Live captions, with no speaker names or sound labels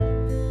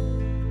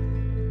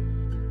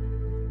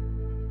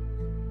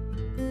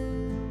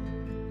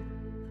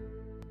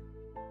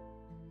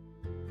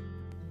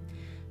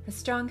A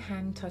strong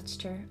hand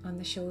touched her on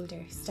the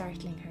shoulder,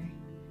 startling her.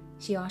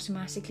 She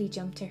automatically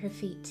jumped to her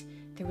feet.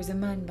 There was a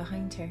man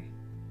behind her.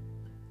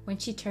 When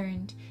she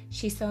turned,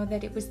 she saw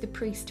that it was the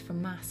priest from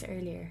Mass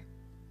earlier.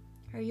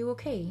 "Are you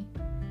okay?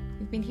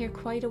 You've been here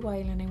quite a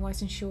while and I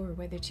wasn't sure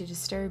whether to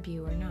disturb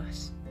you or not."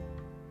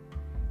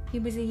 He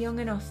was a young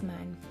enough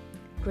man,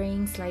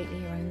 greying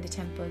slightly around the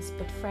temples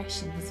but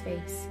fresh in his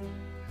face.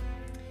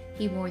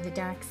 He wore the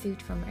dark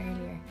suit from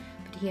earlier,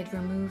 but he had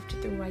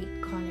removed the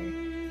white collar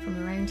from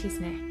around his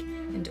neck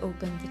and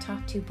opened the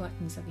top 2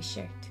 buttons of his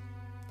shirt.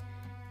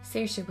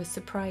 Saoirse was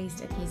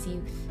surprised at his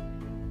youth.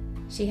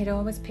 She had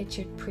always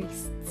pictured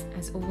priests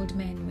as old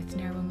men with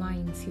narrow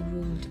minds who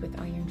ruled with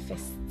iron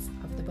fists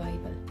of the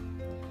Bible.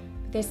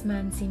 But this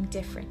man seemed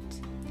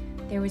different.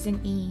 There was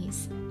an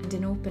ease and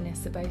an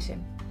openness about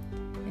him,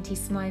 and his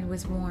smile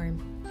was warm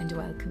and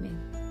welcoming.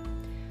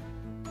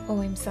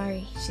 "Oh, I'm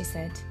sorry," she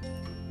said.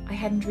 "I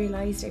hadn't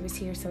realised I was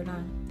here so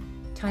long.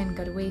 Time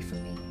got away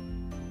from me."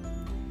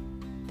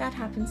 That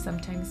happens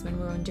sometimes when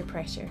we're under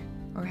pressure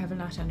or have a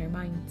lot on our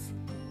minds.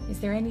 Is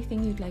there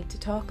anything you'd like to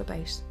talk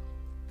about?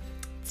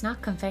 It's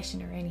not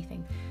confession or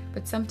anything,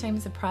 but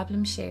sometimes a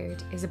problem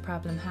shared is a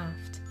problem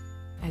halved,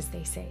 as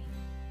they say.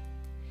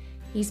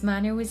 His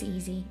manner was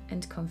easy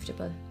and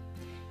comfortable.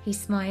 His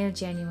smile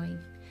genuine,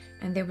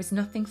 and there was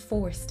nothing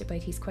forced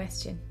about his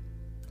question.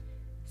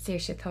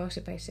 Saoirse thought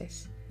about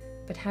it,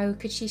 but how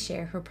could she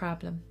share her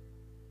problem?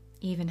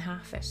 Even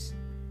half it.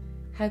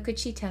 How could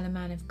she tell a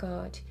man of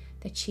God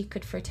that she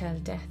could foretell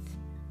death?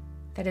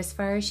 That as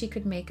far as she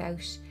could make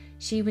out,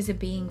 she was a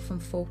being from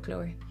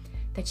folklore,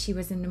 that she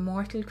was an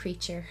immortal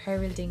creature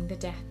heralding the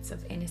deaths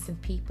of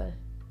innocent people.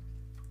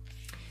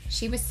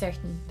 She was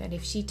certain that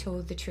if she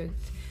told the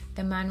truth,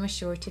 the man was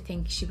sure to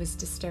think she was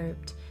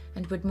disturbed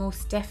and would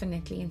most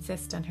definitely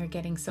insist on her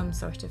getting some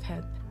sort of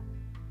help.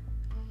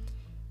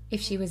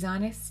 If she was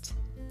honest,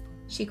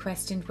 she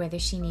questioned whether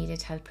she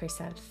needed help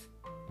herself.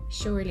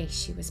 Surely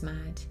she was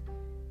mad,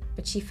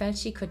 but she felt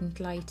she couldn't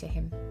lie to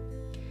him.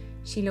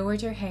 She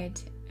lowered her head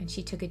and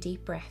she took a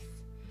deep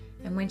breath,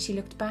 and when she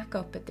looked back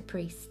up at the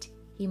priest,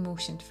 he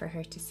motioned for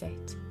her to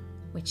sit,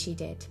 which she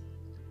did.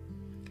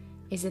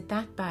 Is it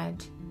that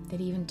bad that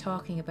even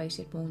talking about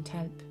it won't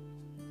help?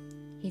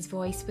 His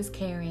voice was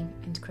caring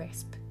and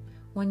crisp,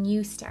 one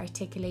used to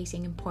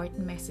articulating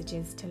important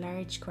messages to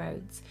large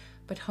crowds,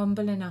 but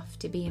humble enough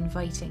to be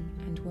inviting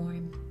and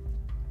warm.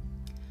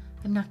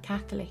 "I'm not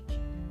Catholic."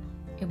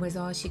 It was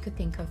all she could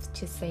think of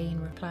to say in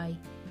reply.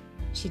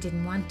 She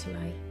didn't want to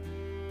lie.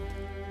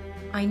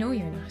 "I know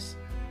you're not.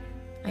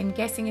 I'm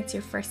guessing it's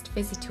your first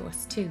visit to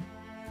us too.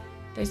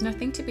 There's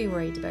nothing to be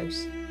worried about.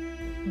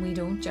 We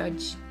don't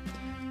judge,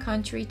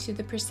 contrary to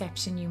the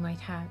perception you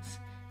might have,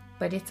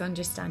 but it's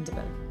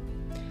understandable.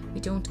 We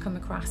don't come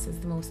across as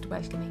the most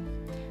welcoming,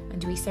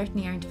 and we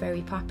certainly aren't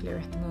very popular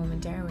at the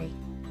moment, are we?"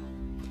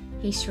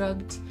 He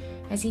shrugged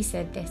as he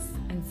said this,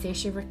 and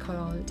Saoirse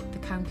recalled the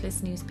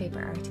countless newspaper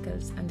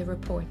articles and the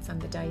reports on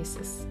the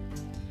diocese.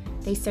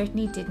 They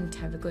certainly didn't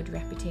have a good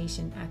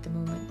reputation at the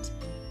moment,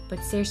 but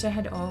Saoirse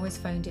had always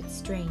found it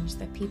strange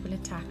that people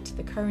attacked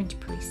the current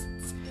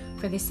priests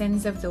for the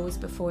sins of those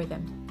before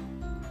them.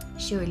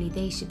 Surely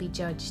they should be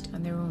judged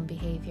on their own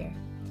behaviour.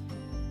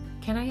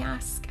 "Can I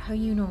ask how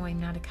you know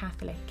I'm not a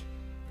Catholic?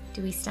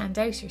 Do we stand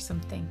out or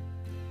something?"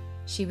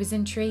 She was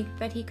intrigued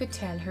that he could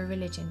tell her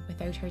religion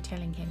without her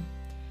telling him.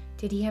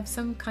 Did he have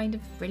some kind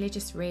of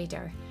religious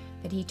radar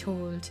that he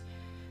told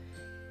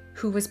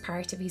who was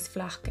part of his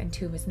flock and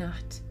who was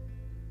not?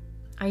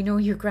 "I know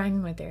your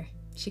grandmother.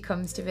 She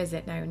comes to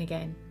visit now and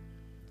again."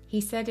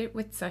 He said it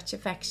with such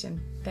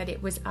affection that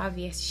it was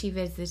obvious she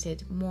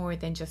visited more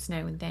than just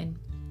now and then.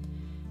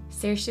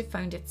 Saoirse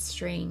found it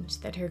strange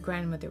that her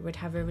grandmother would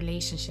have a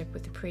relationship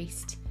with a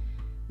priest.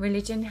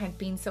 Religion had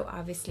been so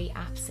obviously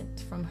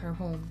absent from her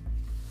home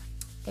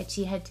that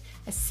she had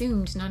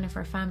assumed none of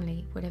her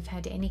family would have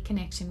had any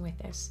connection with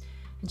it,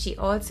 and she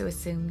also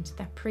assumed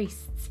that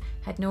priests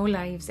had no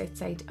lives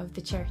outside of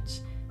the church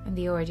and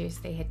the orders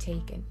they had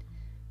taken.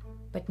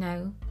 But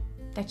now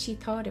that she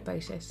thought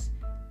about it,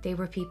 they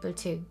were people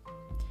too.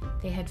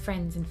 They had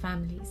friends and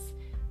families.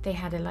 They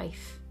had a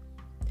life.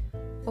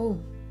 "Oh,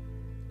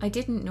 I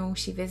didn't know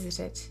she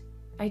visited.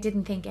 I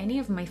didn't think any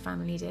of my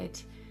family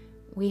did.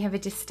 We have a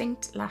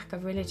distinct lack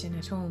of religion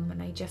at home,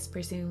 and I just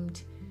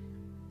presumed."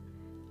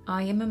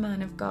 "I am a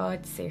man of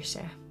God,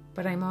 Saoirse,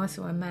 but I'm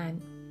also a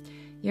man.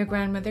 Your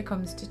grandmother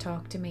comes to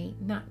talk to me,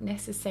 not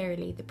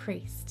necessarily the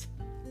priest.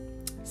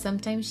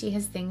 Sometimes she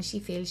has things she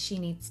feels she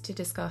needs to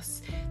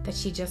discuss that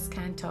she just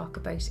can't talk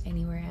about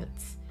anywhere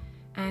else.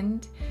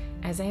 And,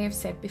 as I have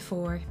said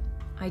before,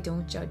 I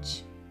don't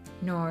judge,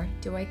 nor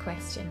do I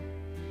question.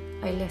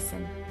 I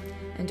listen,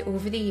 and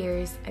over the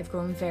years I've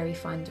grown very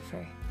fond of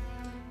her.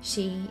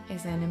 She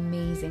is an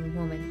amazing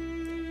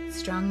woman,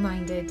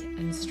 strong-minded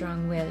and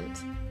strong-willed,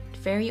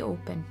 very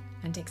open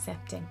and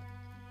accepting."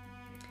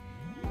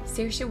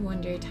 Saoirse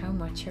wondered how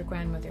much her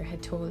grandmother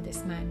had told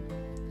this man.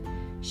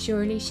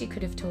 Surely she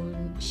couldn't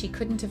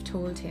have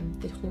told him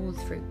the whole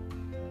truth.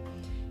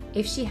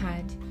 If she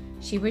had,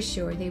 She was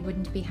sure they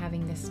wouldn't be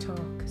having this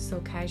talk so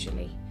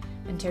casually,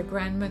 and her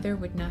grandmother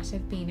would not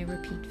have been a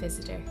repeat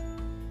visitor.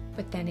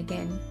 But then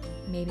again,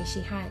 maybe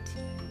she had,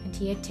 and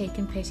he had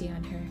taken pity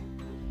on her.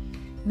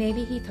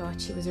 Maybe he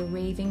thought she was a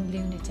raving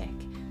lunatic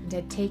and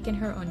had taken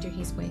her under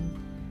his wing,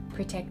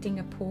 protecting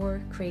a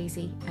poor,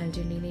 crazy,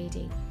 elderly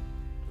lady.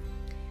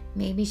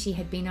 Maybe she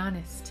had been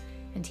honest,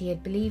 and he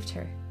had believed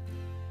her.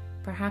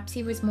 Perhaps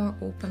he was more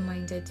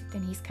open-minded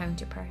than his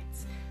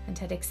counterparts, and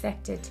had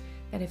accepted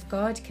that if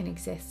God can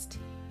exist,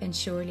 then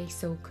surely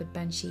so could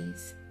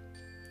banshees.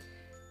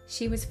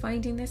 She was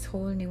finding this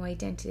whole new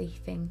identity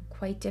thing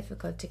quite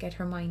difficult to get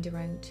her mind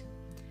around.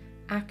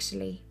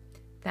 Actually,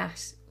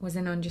 that was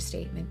an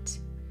understatement.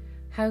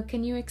 How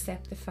can you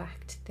accept the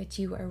fact that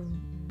you are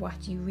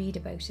what you read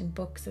about in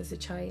books as a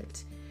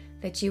child?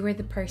 That you are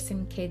the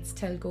person kids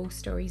tell ghost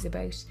stories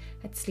about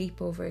at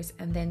sleepovers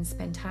and then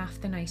spend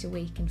half the night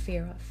awake in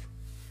fear of?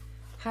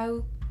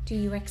 How do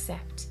you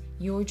accept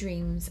your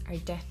dreams are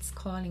death's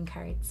calling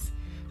cards,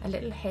 a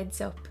little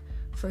heads up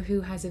for who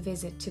has a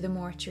visit to the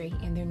mortuary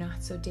in their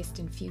not so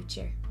distant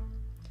future?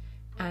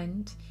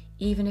 And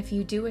even if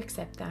you do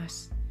accept that,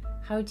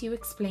 how do you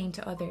explain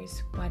to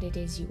others what it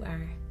is you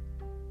are?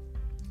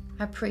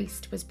 A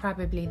priest was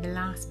probably the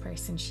last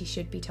person she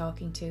should be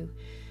talking to,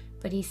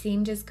 but he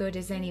seemed as good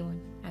as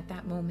anyone at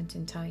that moment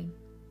in time.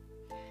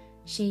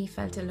 She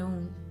felt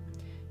alone.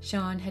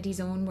 Sean had his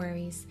own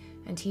worries,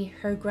 and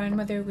her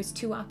grandmother was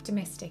too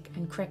optimistic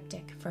and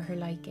cryptic for her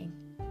liking.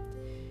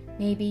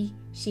 Maybe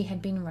she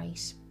had been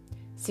right.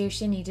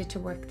 Saoirse needed to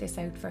work this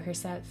out for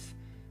herself,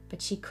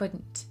 but she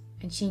couldn't,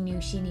 and she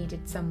knew she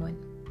needed someone.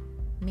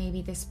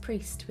 Maybe this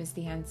priest was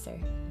the answer.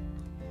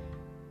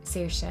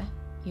 Saoirse,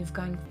 you've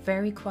gone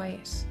very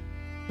quiet.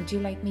 Would you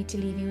like me to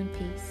leave you in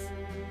peace?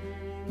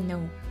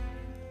 No.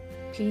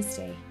 Please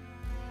stay.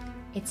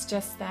 It's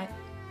just that.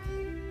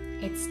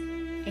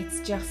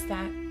 It's just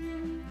that.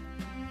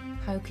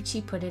 How could she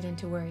put it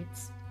into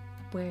words?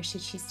 Where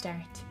should she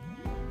start?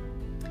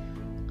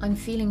 I'm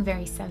feeling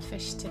very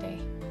selfish today.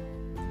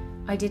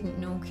 I didn't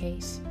know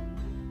Kate.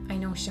 I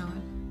know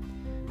Sean.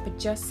 But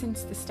just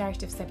since the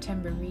start of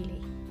September,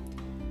 really.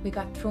 We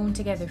got thrown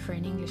together for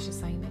an English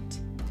assignment.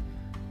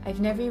 I've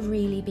never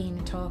really been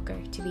a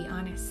talker, to be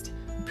honest.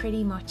 I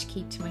pretty much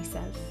keep to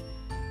myself.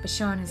 But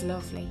Sean is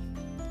lovely.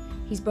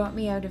 He's brought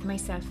me out of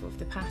myself over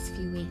the past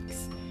few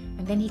weeks,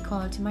 and then he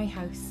called to my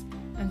house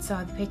and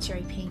saw the picture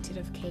I painted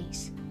of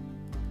Kate.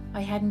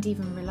 I hadn't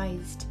even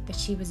realised that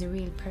she was a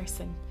real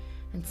person,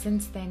 and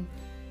since then,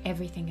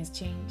 everything has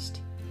changed.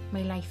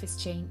 My life has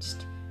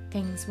changed.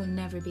 Things will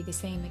never be the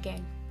same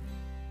again.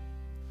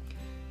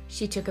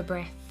 She took a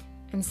breath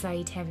and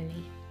sighed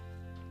heavily.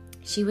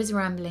 She was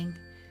rambling,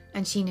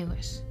 and she knew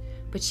it,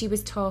 but she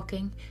was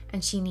talking,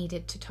 and she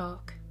needed to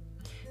talk.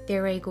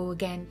 There I go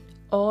again,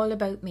 all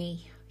about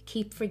me.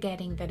 Keep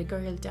forgetting that a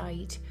girl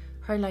died.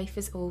 Her life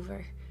is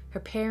over. Her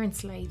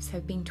parents' lives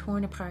have been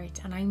torn apart,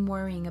 and I'm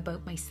worrying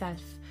about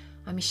myself.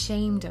 I'm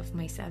ashamed of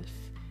myself,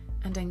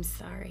 and I'm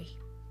sorry.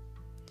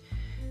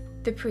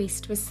 The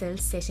priest was still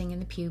sitting in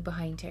the pew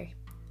behind her,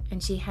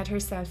 and she had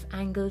herself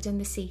angled in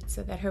the seat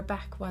so that her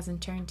back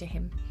wasn't turned to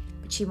him,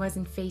 but she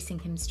wasn't facing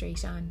him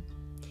straight on.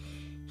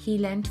 He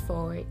leant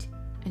forward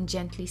and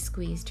gently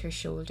squeezed her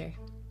shoulder.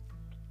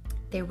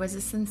 There was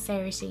a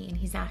sincerity in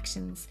his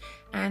actions,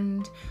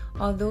 and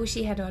although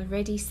she had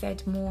already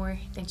said more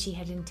than she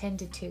had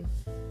intended to,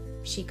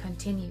 she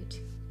continued.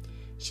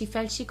 She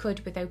felt she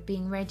could without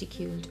being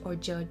ridiculed or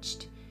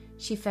judged.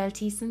 She felt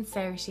his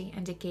sincerity,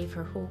 and it gave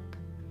her hope.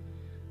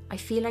 I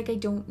feel like I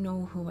don't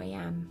know who I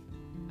am.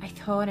 I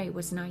thought I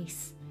was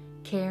nice,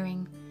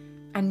 caring,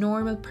 a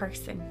normal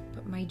person,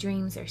 but my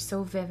dreams are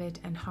so vivid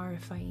and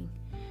horrifying.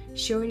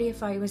 Surely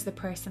if I was the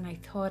person I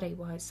thought I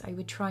was, I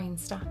would try and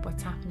stop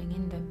what's happening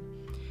in them.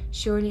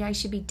 Surely I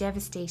should be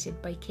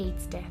devastated by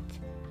Kate's death.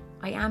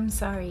 I am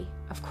sorry,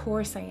 of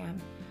course I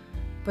am.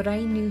 But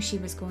I knew she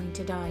was going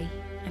to die,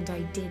 and I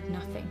did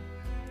nothing.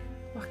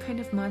 What kind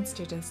of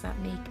monster does that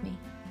make me?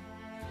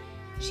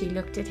 She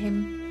looked at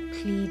him,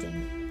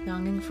 pleading,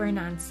 longing for an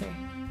answer,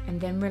 and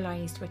then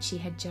realised what she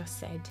had just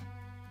said.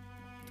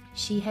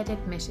 She had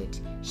admitted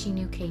she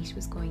knew Kate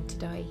was going to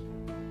die.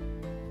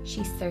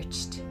 She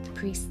searched the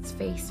priest's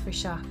face for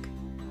shock,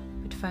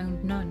 but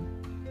found none.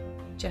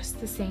 Just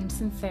the same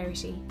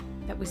sincerity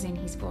that was in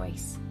his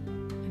voice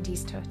and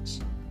his touch.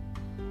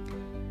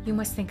 You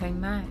must think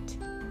I'm mad.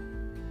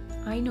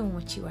 I know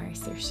what you are,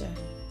 Saoirse.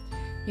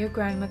 Your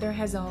grandmother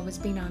has always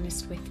been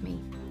honest with me.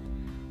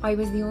 I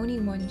was the only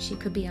one she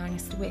could be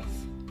honest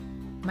with.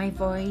 My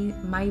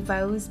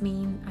vows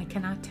mean I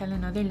cannot tell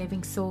another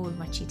living soul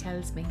what she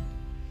tells me.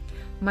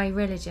 My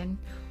religion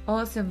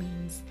also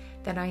means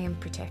that I am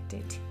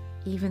protected,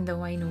 even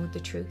though I know the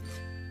truth.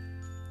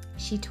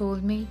 She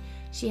told me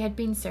she had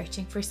been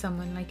searching for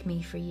someone like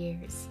me for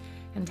years,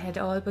 and had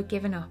all but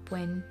given up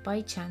when,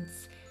 by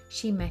chance,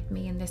 she met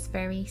me in this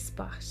very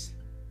spot,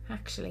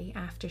 actually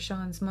after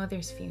Sean's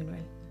mother's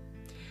funeral.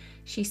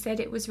 She said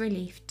it was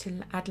relief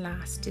at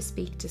last to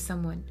speak to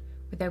someone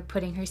without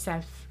putting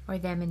herself or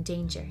them in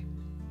danger.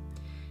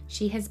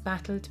 She has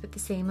battled with the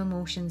same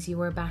emotions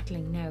you are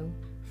battling now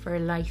for a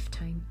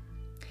lifetime.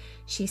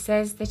 She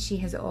says that she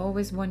has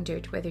always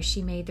wondered whether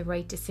she made the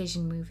right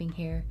decision moving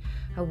here,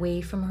 away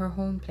from her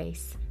home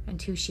place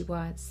and who she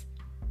was.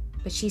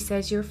 But she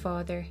says your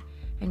father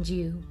and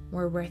you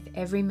were worth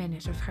every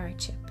minute of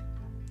hardship.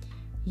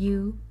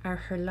 You are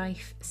her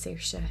life,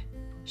 Saoirse.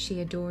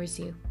 She adores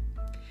you.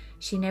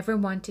 She never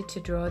wanted to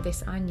draw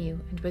this on you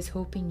and was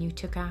hoping you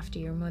took after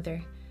your mother,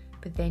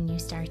 but then you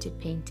started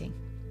painting.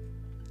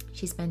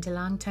 She spent a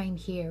long time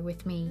here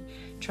with me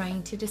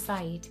trying to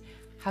decide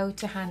how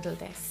to handle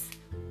this,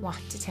 what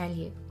to tell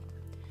you.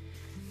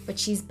 But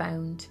she's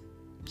bound.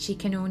 She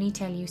can only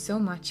tell you so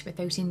much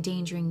without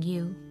endangering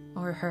you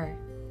or her.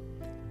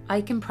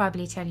 I can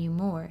probably tell you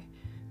more,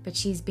 but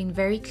she's been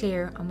very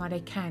clear on what I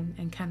can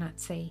and cannot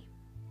say.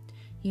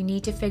 You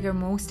need to figure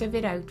most of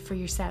it out for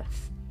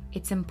yourself.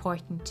 It's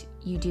important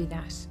you do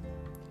that.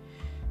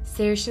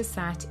 Saoirse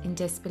sat in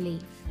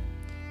disbelief.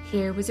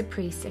 Here was a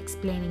priest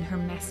explaining her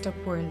messed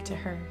up world to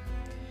her.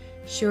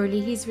 Surely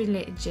his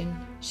religion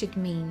should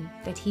mean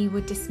that he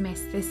would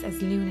dismiss this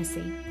as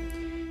lunacy.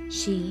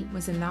 She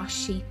was a lost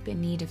sheep in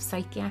need of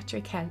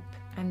psychiatric help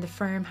and the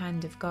firm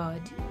hand of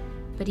God.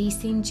 But he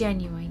seemed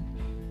genuine,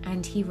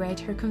 and he read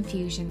her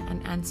confusion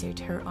and answered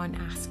her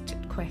unasked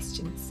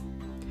questions.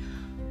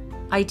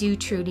 I do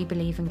truly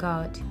believe in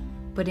God,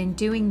 but in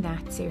doing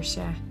that,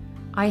 Saoirse,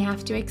 I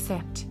have to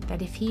accept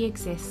that if he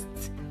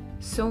exists,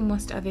 so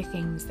must other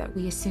things that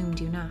we assume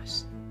do not.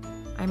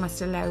 I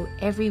must allow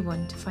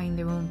everyone to find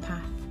their own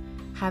path,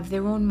 have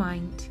their own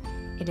mind.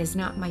 It is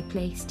not my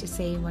place to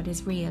say what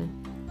is real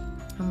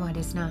and what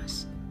is not.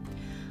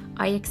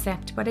 I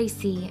accept what I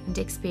see and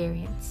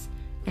experience,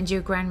 and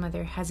your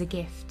grandmother has a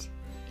gift,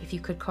 if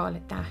you could call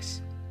it that.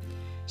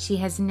 She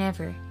has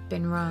never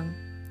been wrong.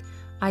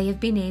 I have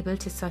been able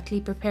to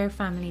subtly prepare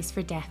families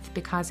for death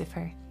because of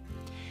her.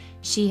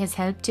 She has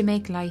helped to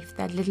make life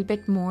that little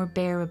bit more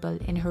bearable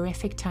in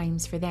horrific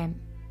times for them.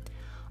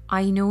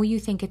 I know you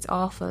think it's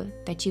awful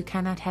that you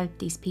cannot help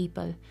these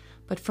people,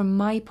 but from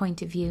my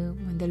point of view,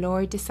 when the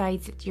Lord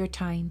decides it's your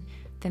time,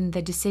 then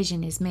the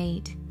decision is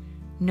made.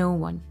 No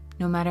one,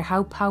 no matter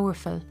how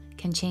powerful,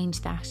 can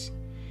change that.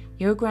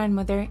 Your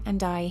grandmother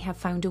and I have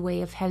found a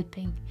way of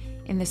helping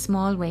in the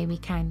small way we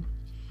can.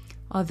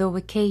 Although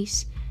with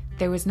Kate,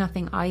 there was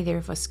nothing either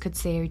of us could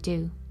say or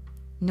do.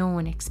 No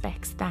one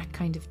expects that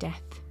kind of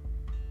death.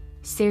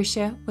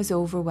 Saoirse was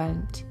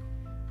overwhelmed.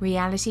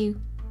 Reality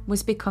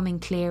was becoming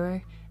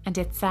clearer, and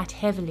it sat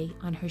heavily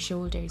on her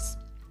shoulders.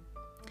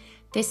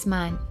 This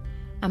man,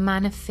 a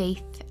man of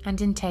faith and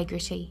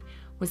integrity,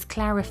 was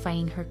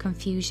clarifying her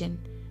confusion,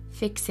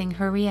 fixing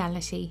her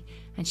reality,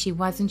 and she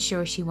wasn't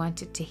sure she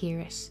wanted to hear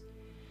it.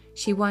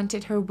 She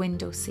wanted her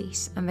window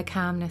seat and the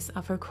calmness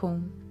of her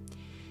home.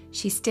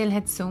 She still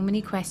had so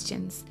many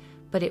questions,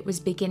 but it was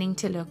beginning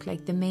to look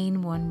like the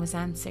main one was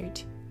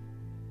answered.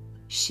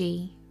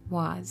 She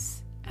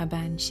was a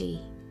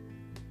banshee.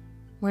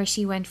 Where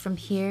she went from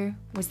here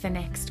was the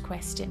next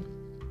question.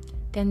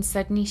 Then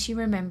suddenly she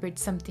remembered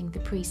something the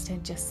priest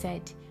had just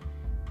said.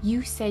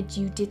 You said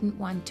you didn't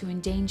want to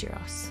endanger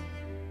us,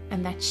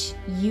 and that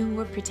you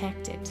were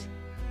protected.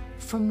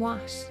 From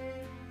what?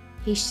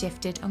 He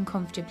shifted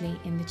uncomfortably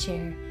in the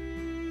chair,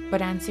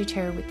 but answered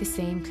her with the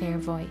same clear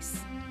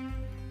voice.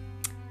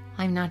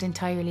 I'm not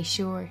entirely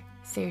sure,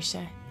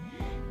 Saoirse.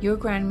 Your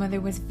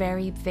grandmother was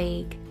very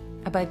vague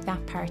about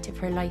that part of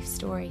her life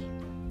story.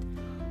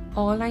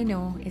 All I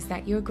know is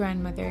that your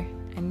grandmother,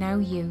 and now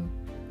you,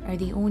 are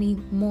the only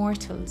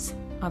mortals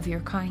of your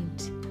kind.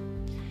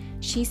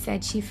 She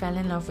said she fell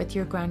in love with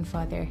your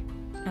grandfather,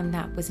 and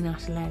that was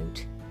not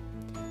allowed.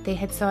 They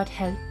had sought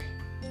help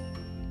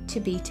to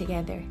be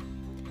together.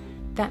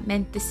 That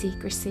meant the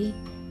secrecy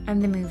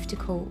and the move to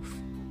Cove.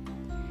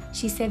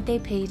 She said they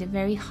paid a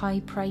very high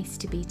price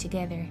to be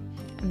together,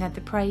 and that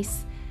the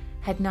price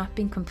had not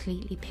been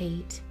completely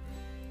paid.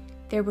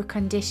 There were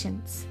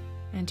conditions,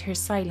 and her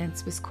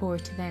silence was core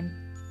to them.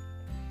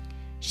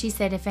 She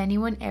said if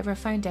anyone ever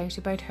found out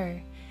about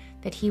her,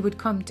 that he would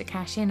come to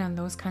cash in on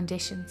those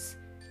conditions.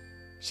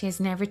 She has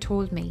never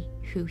told me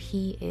who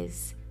he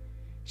is.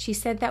 She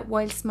said that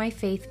whilst my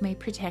faith may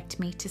protect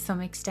me to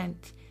some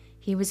extent,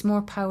 he was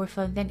more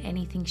powerful than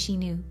anything she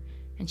knew,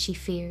 and she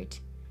feared.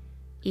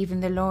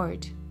 Even the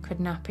Lord could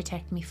not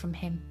protect me from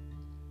him.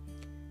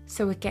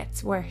 So it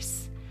gets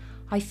worse.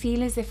 I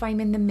feel as if I'm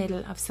in the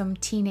middle of some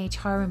teenage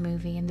horror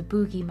movie and the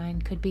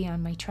boogeyman could be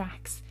on my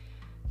tracks.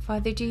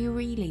 Father, do you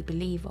really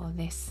believe all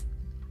this?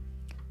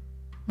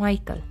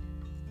 Michael.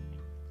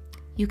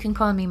 You can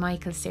call me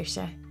Michael,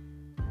 Saoirse.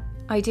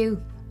 I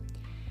do.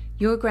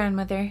 Your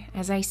grandmother,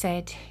 as I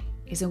said,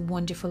 is a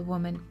wonderful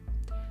woman.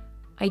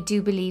 I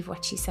do believe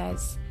what she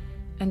says,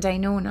 and I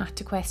know not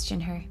to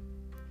question her.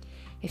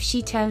 If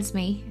she tells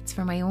me it's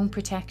for my own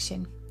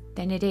protection,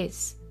 then it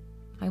is.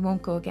 I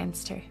won't go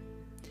against her.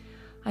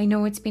 I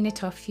know it's been a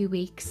tough few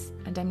weeks,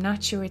 and I'm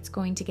not sure it's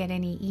going to get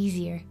any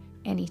easier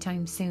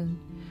anytime soon,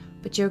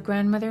 but your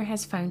grandmother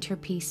has found her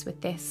peace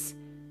with this.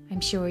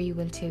 I'm sure you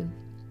will too.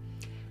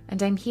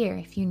 And I'm here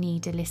if you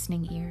need a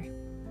listening ear.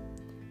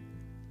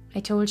 I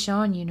told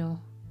Sean, you know,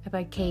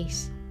 about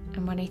Kate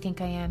and what I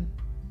think I am.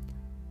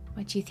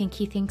 What do you think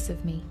he thinks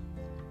of me?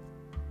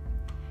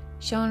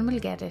 Sean will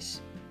get it.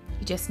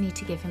 You just need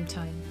to give him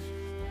time.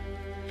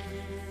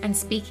 And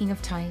speaking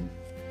of time,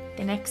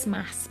 the next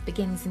Mass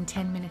begins in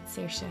 10 minutes,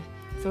 Saoirse,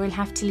 so I'll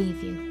have to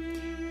leave you.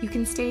 You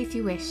can stay if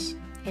you wish.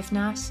 If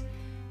not,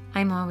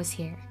 I'm always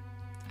here.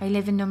 I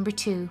live in number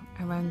 2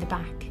 around the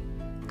back.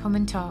 Come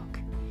and talk.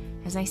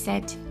 As I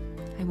said,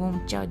 I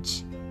won't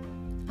judge.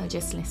 I'll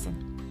just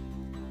listen.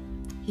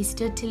 He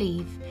stood to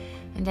leave,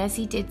 and as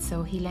he did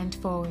so, he leant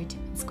forward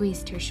and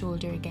squeezed her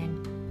shoulder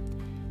again.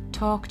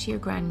 Talk to your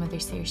grandmother,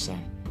 Saoirse.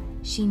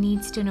 She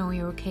needs to know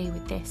you're okay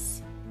with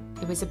this.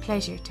 It was a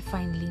pleasure to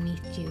finally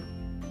meet you.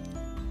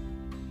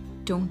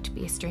 Don't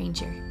be a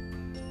stranger.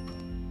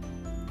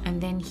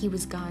 And then he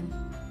was gone,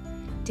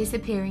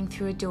 disappearing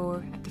through a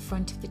door at the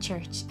front of the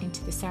church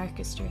into the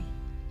sacristy.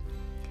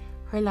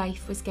 Her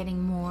life was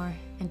getting more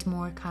and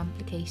more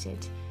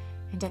complicated,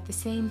 and at the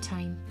same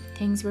time,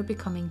 things were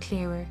becoming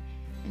clearer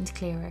and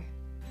clearer.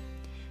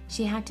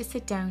 She had to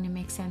sit down and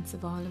make sense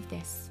of all of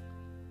this.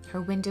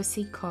 Her window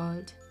seat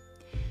called.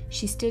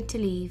 She stood to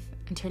leave,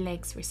 and her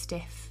legs were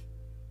stiff.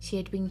 She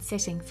had been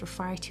sitting for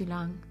far too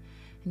long,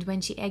 and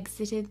when she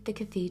exited the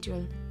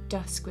cathedral,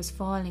 dusk was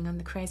falling on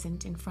the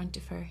crescent in front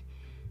of her,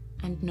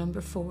 and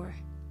number 4.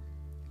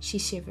 She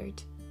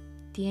shivered.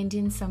 The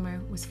Indian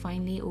summer was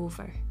finally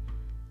over.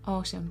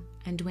 Autumn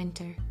and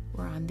winter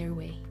were on their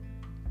way.